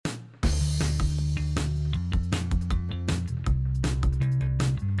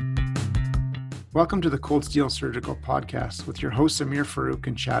Welcome to the Cold Steel Surgical Podcast with your hosts Amir Farouk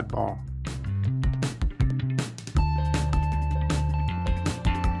and Chad Ball.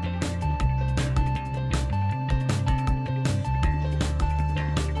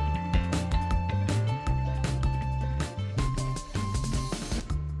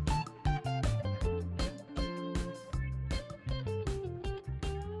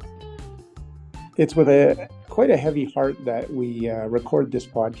 It's with quite a heavy heart that we record this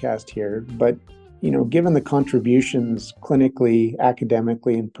podcast here, but given the contributions clinically,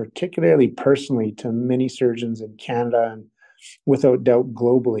 academically, and particularly personally to many surgeons in Canada and without doubt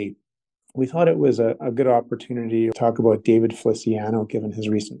globally, we thought it was a good opportunity to talk about David Feliciano, given his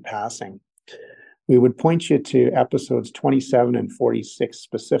recent passing. We would point you to episodes 27 and 46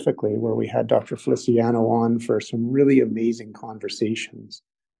 specifically, where we had Dr. Feliciano on for some really amazing conversations.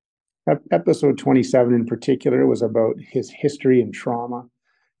 Episode 27 in particular was about his history in trauma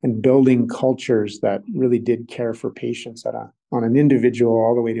and building cultures that really did care for patients on an individual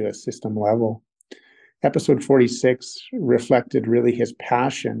all the way to a system level. Episode 46 reflected really his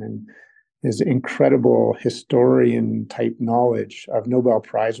passion and his incredible historian type knowledge of Nobel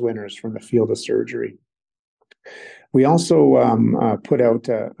Prize winners from the field of surgery. We also put out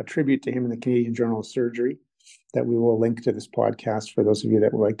a tribute to him in the Canadian Journal of Surgery that we will link to this podcast for those of you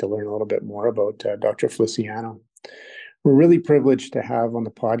that would like to learn a little bit more about Dr. Feliciano. We're really privileged to have on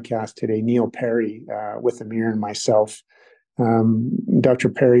the podcast today Neil Perry with Amir and myself. Dr.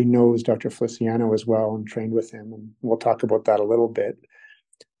 Perry knows Dr. Feliciano as well and trained with him, and we'll talk about that a little bit.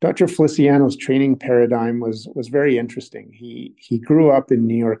 Dr. Feliciano's training paradigm was very interesting. He grew up in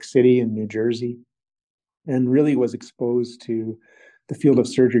New York City and New Jersey and really was exposed to the field of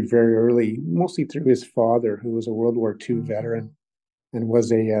surgery very early, mostly through his father, who was a World War II veteran and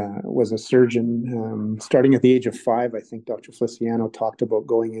was a surgeon. Starting at the age of 5, I think Dr. Feliciano talked about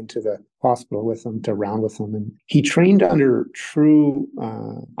going into the hospital with him to round with him. And he trained under true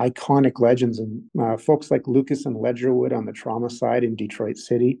iconic legends and folks like Lucas and Ledgerwood on the trauma side in Detroit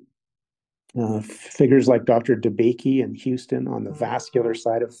City, figures like Dr. DeBakey in Houston on the vascular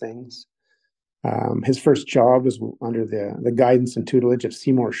side of things. His first job was under the guidance and tutelage of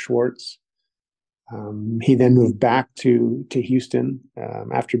Seymour Schwartz. He then moved back to Houston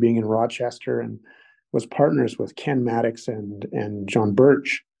after being in Rochester and was partners with Ken Maddox and John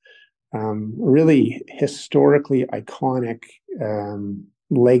Birch. Really historically iconic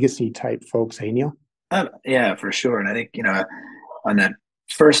legacy type folks, hey Neil? Yeah, for sure. And I think, on that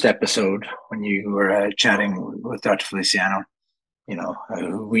first episode when you were chatting with Dr. Feliciano,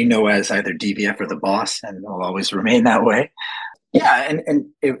 we know as either DVF or the boss, and will always remain that way. Yeah, and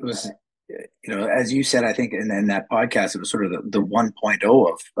it was, as you said, I think in that podcast, it was sort of the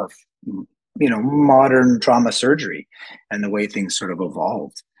 1.0 of modern trauma surgery and the way things sort of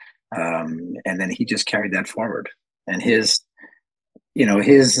evolved. And then he just carried that forward. And his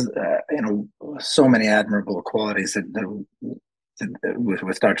so many admirable qualities that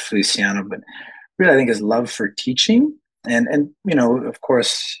with Dr. Feliciano, but really I think his love for teaching and of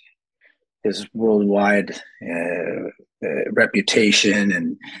course his worldwide reputation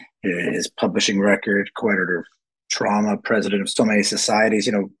and his publishing record, co-editor of Trauma, president of so many societies,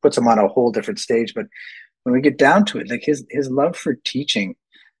 puts him on a whole different stage. But when we get down to it, like his love for teaching,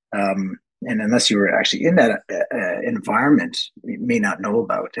 and unless you were actually in that environment, you may not know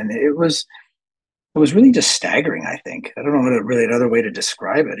about. And it was really just staggering, I think. I don't know really another way to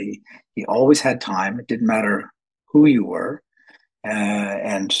describe it. He always had time. It didn't matter who you were.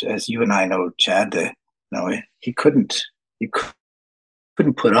 And as you and I know, Chad, he couldn't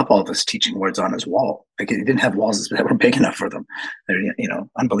put up all of his teaching words on his wall. Like he didn't have walls that were big enough for them. They're,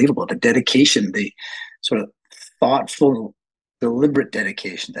 unbelievable. The dedication, the sort of thoughtful, deliberate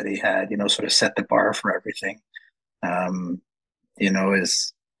dedication that he had, sort of set the bar for everything. It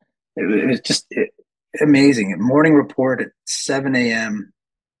was just amazing. Morning report at 7 a.m.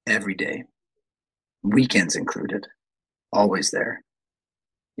 every day, weekends included, always there.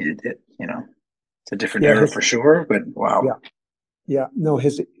 It's a different era for sure, but wow. Yeah, no,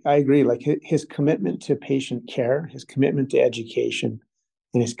 I agree. Like his commitment to patient care, his commitment to education,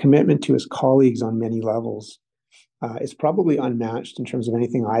 and his commitment to his colleagues on many levels is probably unmatched in terms of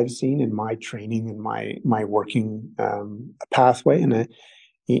anything I've seen in my training and my working pathway. And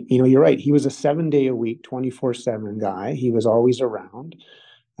you're right. He was a 7-day-a-week, 24/7 guy. He was always around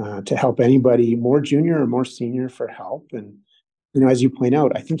to help anybody more junior or more senior for help. And as you point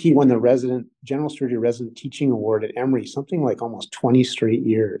out, I think he won the general surgery resident teaching award at Emory, something like almost 20 straight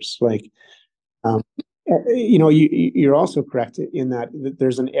years. Like you're also correct in that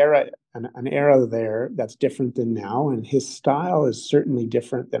there's an era there that's different than now, and his style is certainly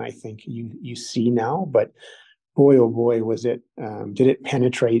different than I think you see now. But boy, oh boy, was it did it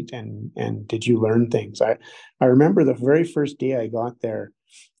penetrate, and did you learn things? I remember the very first day I got there,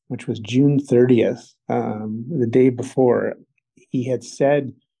 which was June 30th, the day before. He had sat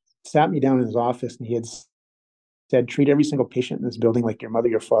me down in his office, and he had said, treat every single patient in this building like your mother,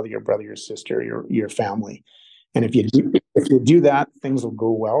 your father, your brother, your sister, your family. And if you do that, things will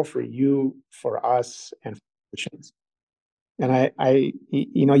go well for you, for us, and for patients. And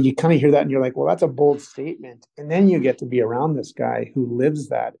you kind of hear that and you're like, well, that's a bold statement. And then you get to be around this guy who lives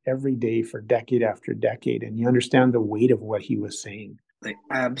that every day for decade after decade, and you understand the weight of what he was saying. Like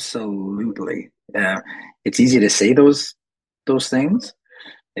absolutely. It's easy to say those things.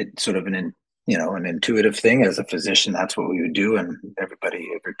 It's sort of an intuitive thing. As a physician, that's what we would do, and every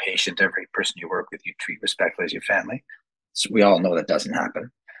patient, every person you work with, you treat respectfully as your family. So we all know that doesn't happen,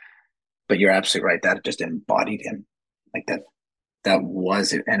 but you're absolutely right. That just embodied him, like that. That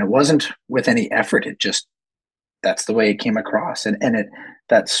was it, and it wasn't with any effort. It just that's the way it came across, and it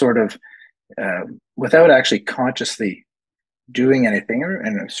that sort of without actually consciously doing anything,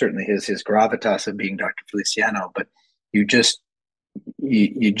 and certainly his gravitas of being Dr. Feliciano, but you just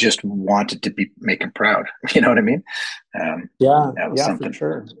you just wanted to be make him proud. You know what I mean? Yeah, that was yeah, for something.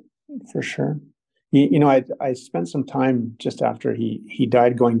 sure, for sure. I spent some time just after he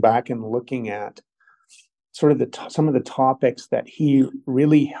died going back and looking at sort of some of the topics that he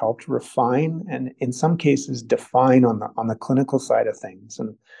really helped refine, and in some cases define on the clinical side of things.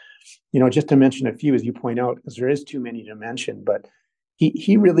 And just to mention a few, as you point out, because there is too many to mention, but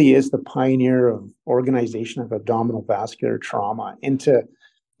he really is the pioneer of organization of abdominal vascular trauma into,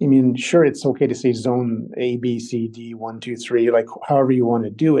 I mean, sure, it's okay to say zone A, B, C, D, one, two, three, like however you want to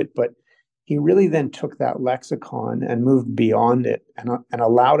do it, but he really then took that lexicon and moved beyond it, and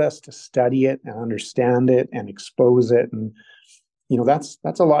allowed us to study it and understand it and expose it. And that's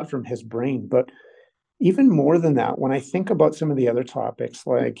a lot from his brain. But even more than that, when I think about some of the other topics,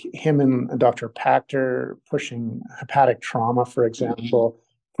 like him and Dr. Pachter pushing hepatic trauma, for example,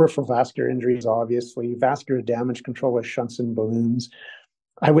 peripheral vascular injuries, obviously, vascular damage control with shunts and balloons,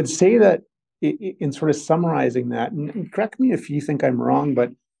 I would say that in sort of summarizing that, and correct me if you think I'm wrong,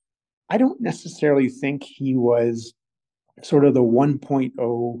 but I don't necessarily think he was sort of the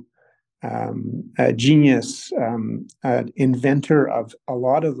 1.0 genius inventor of a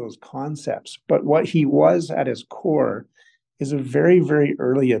lot of those concepts. But what he was at his core is a very, very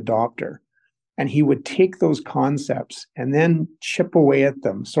early adopter. And he would take those concepts and then chip away at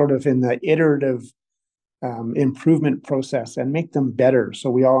them, sort of in the iterative improvement process, and make them better so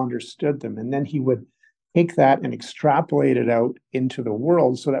we all understood them. And then he would take that and extrapolate it out into the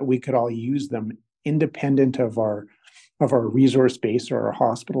world so that we could all use them independent of our resource base or our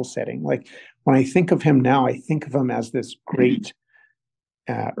hospital setting. Like when I think of him now, I think of him as this great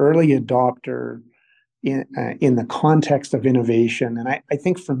early adopter in the context of innovation. And I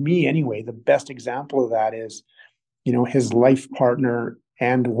think for me anyway, the best example of that is, his life partner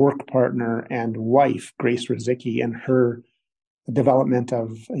and work partner and wife, Grace Rizicki, and her development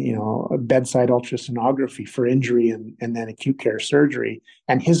of bedside ultrasonography for injury and then acute care surgery,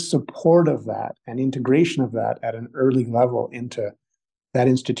 and his support of that and integration of that at an early level into that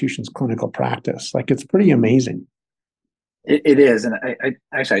institution's clinical practice. Like, it's pretty amazing. It is, and I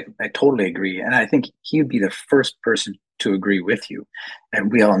actually I totally agree, and I think he would be the first person to agree with you.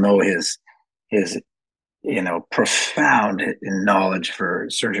 And we all know his profound knowledge for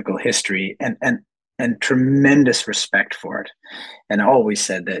surgical history, and tremendous respect for it. And always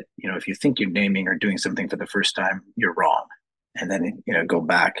said that, if you think you're naming or doing something for the first time, you're wrong. And then, go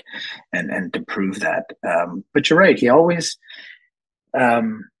back and to prove that. But you're right. He always, he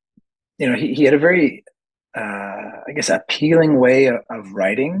had a very, I guess, appealing way of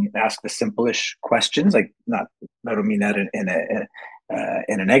writing, ask the simplish questions. Like, I don't mean that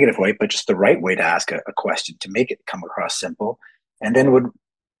in a negative way, but just the right way to ask a question to make it come across simple, and then would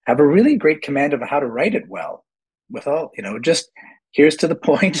have a really great command of how to write it well, with all, just here's to the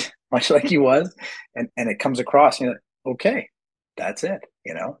point, much like he was, and it comes across, okay, that's it,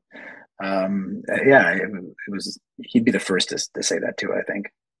 yeah, it was, he'd be the first to say that too, I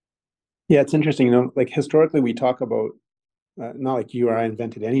think. Yeah, it's interesting. Like historically, we talk about not like you or I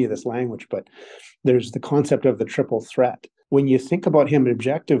invented any of this language, but there's the concept of the triple threat. When you think about him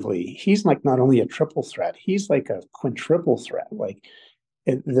objectively, he's like not only a triple threat, he's like a quintuple threat. Like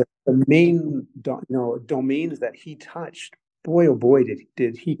the main domains that he touched, boy oh boy,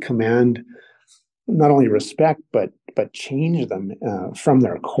 did he command not only respect, but change them from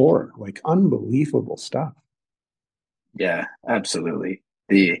their core. Like unbelievable stuff. Yeah, absolutely.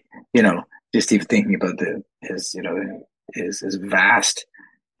 The just even thinking about his vast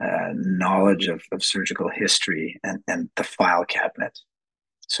knowledge of surgical history and the file cabinet.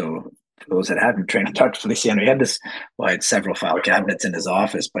 So for those that haven't trained Dr. Feliciano, he had he had several file cabinets in his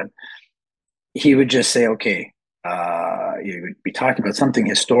office, but he would just say, okay, he would be talking about something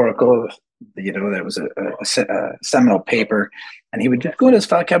historical, that was a seminal paper, and he would just go into his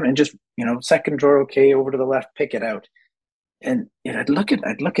file cabinet and just, second drawer, okay, over to the left, pick it out. And I'd look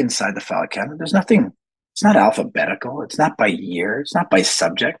inside the file cabinet. There's nothing. It's not alphabetical. It's not by year. It's not by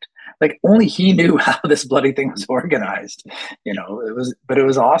subject. Like only he knew how this bloody thing was organized. But it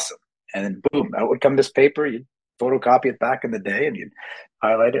was awesome. And then boom, out would come this paper. You'd photocopy it back in the day, and you'd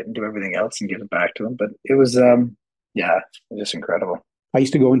highlight it and do everything else and give it back to him. But it was, yeah, it was just incredible. I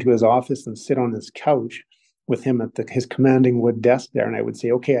used to go into his office and sit on his couch with him at his commanding wood desk there, and I would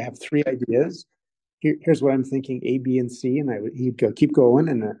say, "Okay, I have 3 ideas. Here's what I'm thinking, A, B, and C," and he'd go, keep going,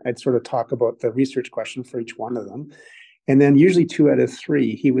 and I'd sort of talk about the research question for each one of them. And then usually 2 out of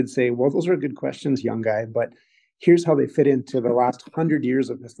 3, he would say, "Well, those are good questions, young guy, but here's how they fit into the last 100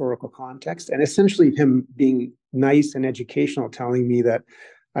 years of historical context." And essentially him being nice and educational, telling me that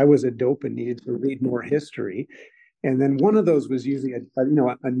I was a dope and needed to read more history. And then one of those was usually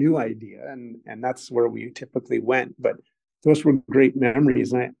a new idea, and that's where we typically went. But those were great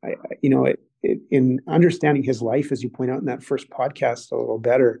memories. And I in understanding his life, as you point out in that first podcast a little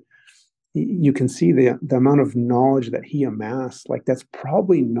better, you can see the amount of knowledge that he amassed. Like that's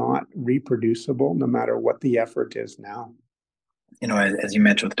probably not reproducible, no matter what the effort is now. As you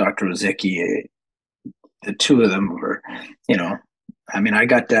mentioned with Dr. Ruzicki, the two of them were, I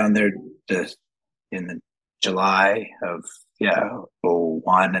got down there in the July of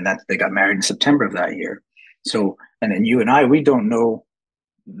 01, and they got married in September of that year. So, and then you and I, we don't know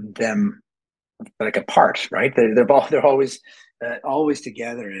them like apart, right? They're always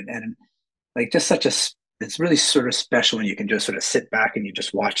together, and like just it's really sort of special when you can just sort of sit back and you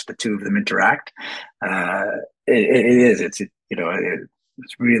just watch the two of them interact. It's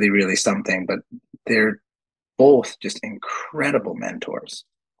really, really something, but they're both just incredible mentors.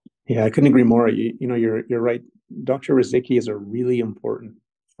 Yeah, I couldn't agree more. You're right. Dr. Ruzicki is a really important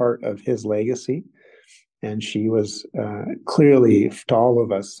part of his legacy. And she was clearly, to all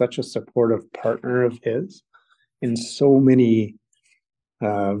of us, such a supportive partner of his in so many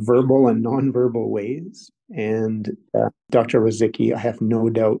verbal and nonverbal ways. And Dr. Ruzicki, I have no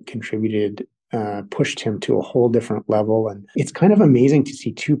doubt, contributed, pushed him to a whole different level. And it's kind of amazing to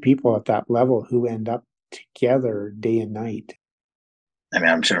see 2 people at that level who end up together day and night. I mean,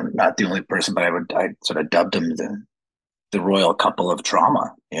 I'm sure I'm not the only person, but I sort of dubbed them the royal couple of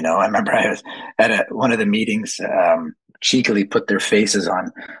trauma. I remember I was at one of the meetings, cheekily put their faces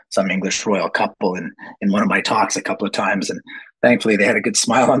on some English royal couple in one of my talks a couple of times, and thankfully they had a good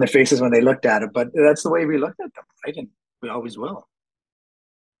smile on their faces when they looked at it. But that's the way we looked at them, right? And we always will.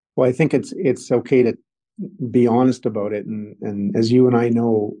 Well, I think it's okay to be honest about it, and as you and I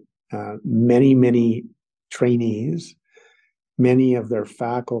know, many trainees, many of their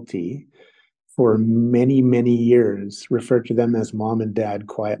faculty, for many, many years, referred to them as mom and dad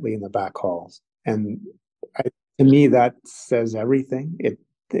quietly in the back halls. And to me, that says everything.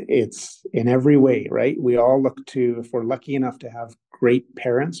 It's in every way, right? We all look to, if we're lucky enough to have great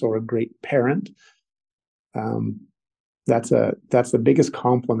parents or a great parent, that's the biggest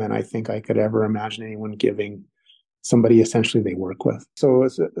compliment I think I could ever imagine anyone giving somebody essentially they work with. So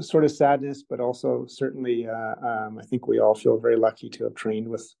it's a sort of sadness, but also certainly I think we all feel very lucky to have trained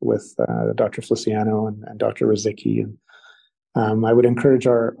with Dr. Feliciano and Dr. Ruzicki. And I would encourage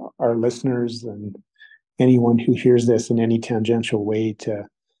our listeners and anyone who hears this in any tangential way to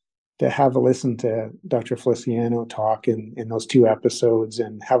have a listen to Dr. Feliciano talk in those 2 episodes,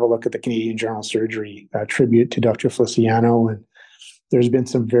 and have a look at the Canadian Journal of Surgery tribute to Dr. Feliciano. And there's been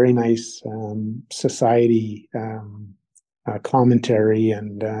some very nice society commentary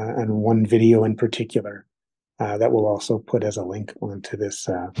and one video in particular that we'll also put as a link onto this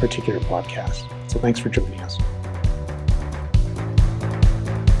particular podcast. So thanks for joining us.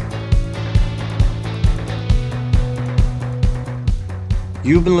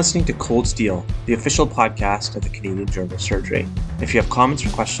 You've been listening to Cold Steel, the official podcast of the Canadian Journal of Surgery. If you have comments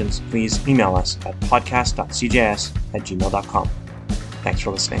or questions, please email us at podcast.cjs@gmail.com. Thanks for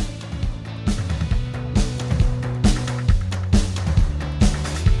listening.